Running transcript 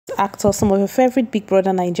actors, some of your favorite Big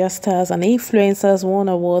Brother Naija stars and influencers won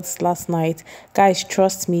awards last night. Guys,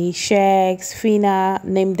 trust me, Sheggz, Phyna,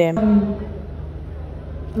 name them.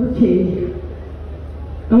 Okay,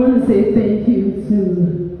 I want to say thank you to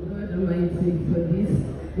God Almighty for this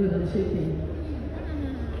good achievement.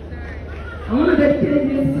 I want to dedicate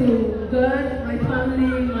this to God, my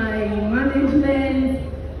family, my management,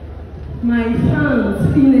 my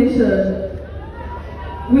fans, Phyna.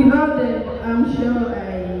 Without them, I'm sure I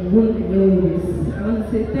won't be doing this. I want to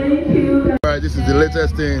say thank you. Alright, this is the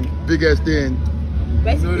latest thing, biggest thing.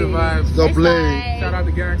 Best know the vibes. Stop playing. Shout out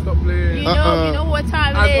the gang, stop playing. You know what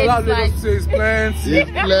time it is. All I say is plenty.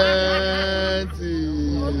 It's plenty.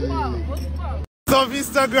 Of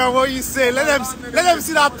Instagram, what you say? Let them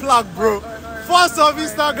see that plug, bro. First of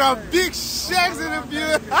Instagram, big Sheggz in the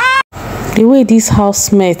building. The way these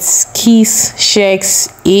housemates kiss Sheggz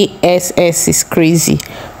ASS is crazy.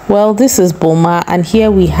 Well, this is Boma, and here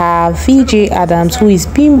we have VJ Adams, who is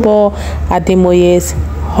Bimbo Ademoye's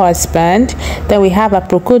husband. Then we have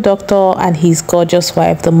Aproko Doctor and his gorgeous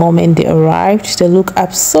wife. The moment they arrived, they look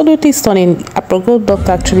absolutely stunning. Aproko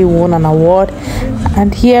Doctor actually won an award.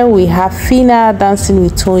 And here we have Phyna dancing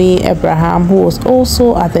with Toyin Abraham, who was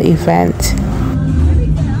also at the event.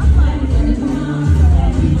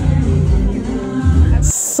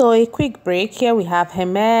 So a quick break. Here we have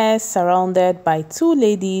Hermes surrounded by two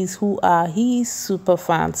ladies who are his super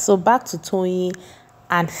fans. So back to Toyin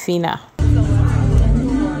and Phyna.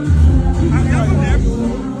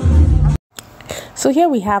 So here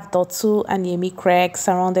we have Dotsu and Yemi Craig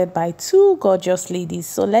surrounded by two gorgeous ladies.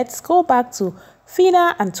 So let's go back to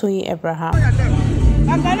Phyna and Toyin Abraham.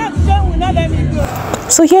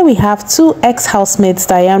 So here we have two ex-housemates,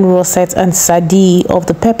 Diane Rosette and Sadi of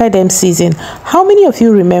the Pepper Dem season. How many of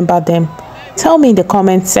you remember them? Tell me in the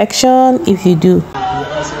comment section if you do.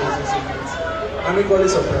 I'm equally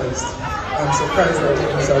surprised. I'm surprised that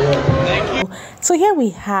it was a award. Thank you. So here we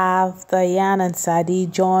have Diane and Sadi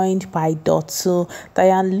joined by Dotsu.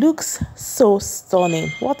 Diane looks so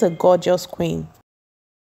stunning. What a gorgeous queen.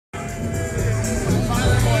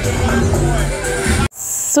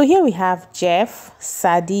 So here we have Jeff,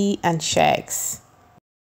 Sadi, and Sheggz.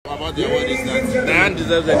 About the award is that Diane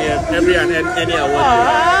deserves every and any award.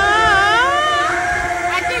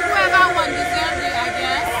 I think whoever won deserves it, I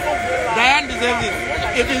guess. Diane deserves it.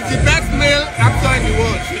 If it's the best male actor in the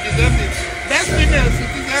world, she deserves it. Best female, she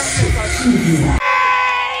deserves it.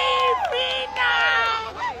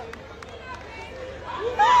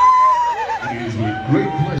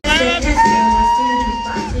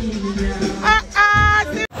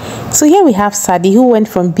 So here we have Sadi, who went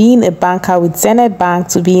from being a banker with Zenith Bank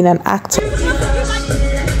to being an actor.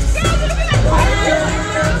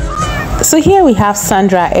 So here we have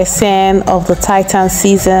Sandra Essen of the Titan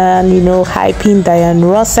season, you know, hyping Diane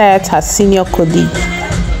Rosette, her senior colleague.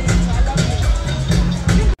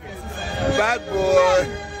 Bad boy.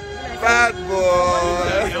 Bad boy.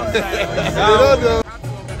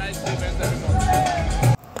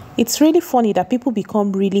 It's really funny that people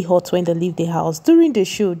become really hot when they leave the house. During the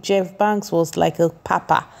show, Jeff Banks was like a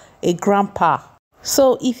papa, a grandpa.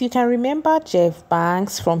 So if you can remember Jeff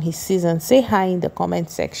Banks from his season, say hi in the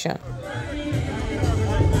comment section.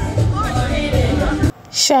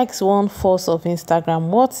 Sheggz won force of Instagram.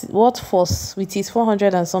 What force with his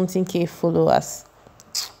 400 and something K followers?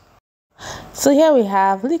 So here we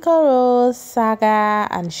have Licorose, Saga,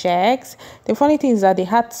 and Sheggz. The funny thing is that they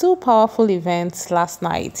had two powerful events last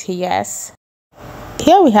night. Yes.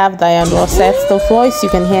 Here we have Diane Rosette. The voice you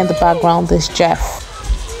can hear in the background is Jeff.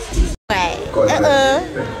 Saga,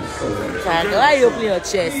 why are you opening your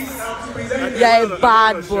chest? You're a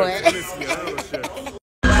bad boy.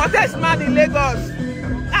 Hottest man in Lagos.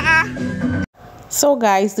 So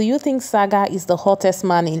guys, do you think Saga is the hottest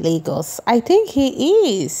man in Lagos? I think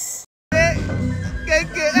he is.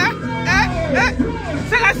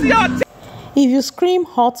 If you scream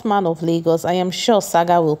hot man of Lagos, I am sure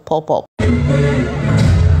Saga will pop up.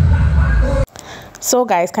 So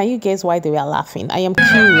guys, can you guess why they were laughing? I am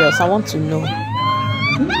curious. I want to know.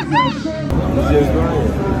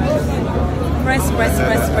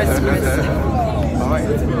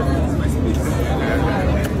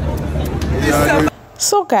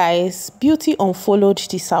 So guys, Beauty unfollowed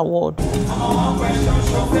this award.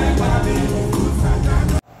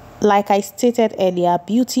 Like I stated earlier,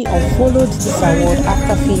 Beauty unfollowed this award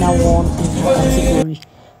after Phyna won in her category.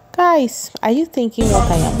 Guys, are you thinking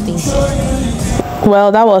what I am thinking?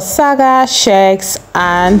 Well, that was Saga, Sheggz,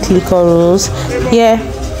 and Licorose. Here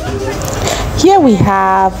we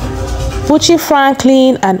have Buchi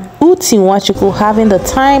Franklin and Uti Nwachukwu having the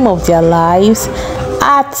time of their lives.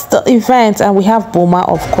 at the event, and we have Boma,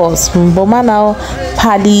 of course. Boma now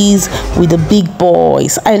parties with the big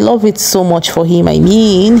boys. I love it so much for him. I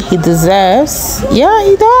mean, he deserves. Yeah,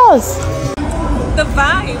 he does. The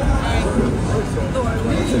vibe.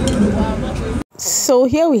 So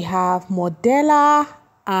here we have Modella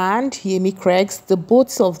and Yemi Craig's. The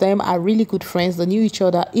both of them are really good friends. They knew each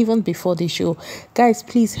other even before the show. Guys,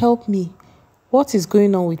 please help me. What is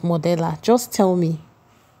going on with Modella? Just tell me.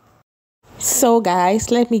 So guys,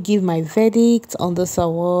 let me give my verdict on this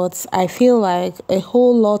awards. I feel like a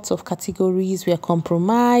whole lot of categories were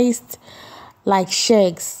compromised. Like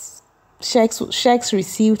Sheggz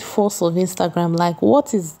received force of Instagram. Like,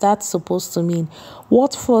 what is that supposed to mean?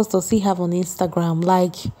 What force does he have on Instagram?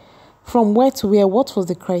 Like, from where to where? What was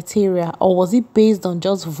the criteria? Or was it based on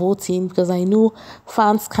just voting? Because I know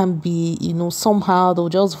fans can be, somehow they'll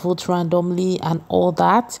just vote randomly and all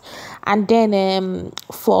that. And then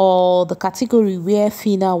for the category where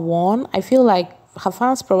Phyna won, I feel like her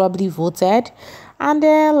fans probably voted. And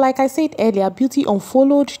then, like I said earlier, Beauty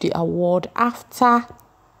unfollowed the award after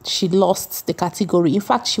she lost the category. In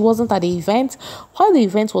fact, she wasn't at the event. While the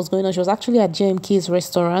event was going on, she was actually at JMK's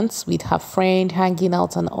restaurant with her friend, hanging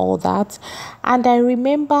out and all that. And I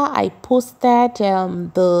remember I posted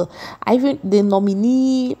the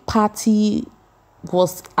nominee party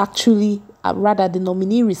was actually the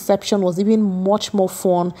nominee reception was even much more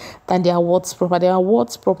fun than the awards proper. The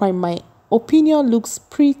awards proper, in my opinion, looks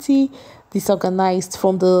pretty disorganized.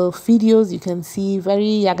 From the videos you can see very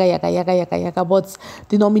yaga, but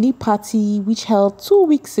the nominee party, which held 2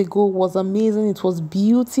 weeks ago, was amazing. It was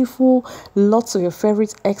beautiful. Lots of your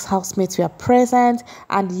favorite ex-housemates were present,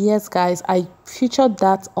 and yes guys, I featured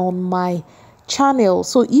that on my channel.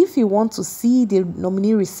 So if you want to see the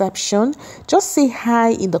nominee reception, just say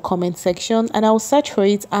hi in the comment section and I'll search for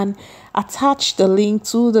it and attach the link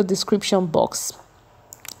to the description box.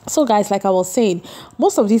 So guys, like I was saying,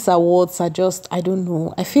 most of these awards are just, I don't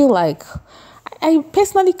know, I feel like I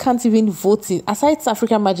personally can't even vote in. Aside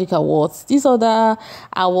African Magic Awards, these other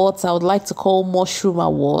awards I would like to call mushroom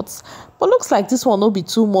awards, but looks like this one will be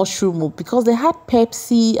too mushroom because they had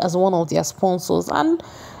Pepsi as one of their sponsors, and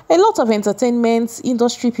a lot of entertainment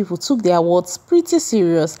industry people took the awards pretty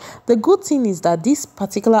serious. The good thing is that this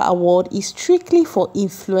particular award is strictly for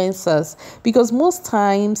influencers, because most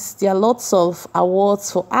times there are lots of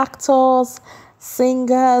awards for actors,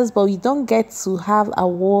 singers, but we don't get to have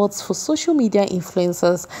awards for social media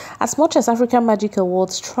influencers. As much as African Magic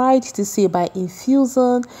Awards tried to say by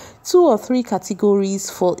infusing 2 or 3 categories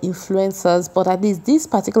for influencers, but at least this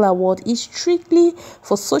particular award is strictly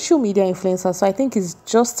for social media influencers, so I think it's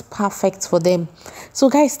just perfect for them. So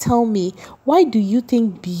guys, tell me, why do you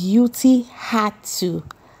think Beauty had to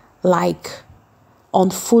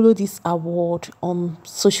unfollow this award on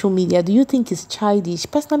social media? Do you think it's childish?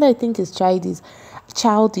 Personally, I think it's childish.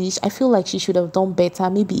 I feel like she should have done better,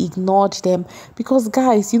 maybe ignored them, because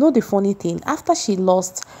guys, the funny thing, after she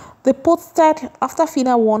lost, they posted, after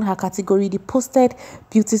Phyna won her category, they posted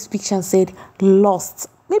Beauty's picture and said lost.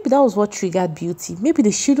 Maybe that was what triggered Beauty. Maybe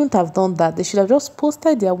they shouldn't have done that. They should have just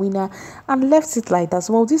posted their winner and left it like that.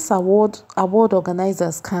 So, well, these award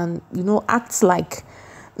organizers can act like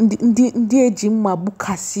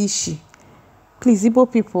please,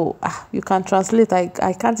 Igbo people, you can translate.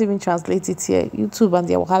 I can't even translate it here. YouTube and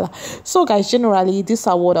the wahala. So guys, generally this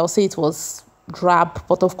award, I'll say it was drab,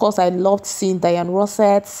 but of course I loved seeing Diane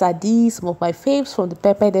Rosset, Sadi, some of my faves from the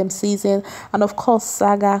Pepper Dem season, and of course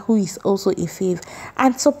Saga, who is also a fave.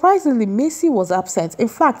 And surprisingly, Macy was absent. In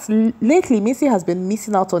fact, lately Macy has been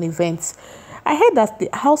missing out on events. I heard that the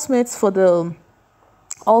housemates for the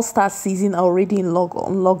All-Star season are already on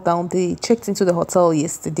lockdown. They checked into the hotel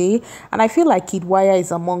yesterday, and I feel like Kid Wire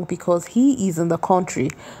is among, because he is in the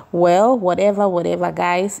country. Well, whatever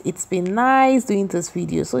guys, it's been nice doing this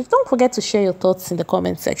video, so don't forget to share your thoughts in the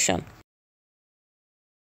comment section.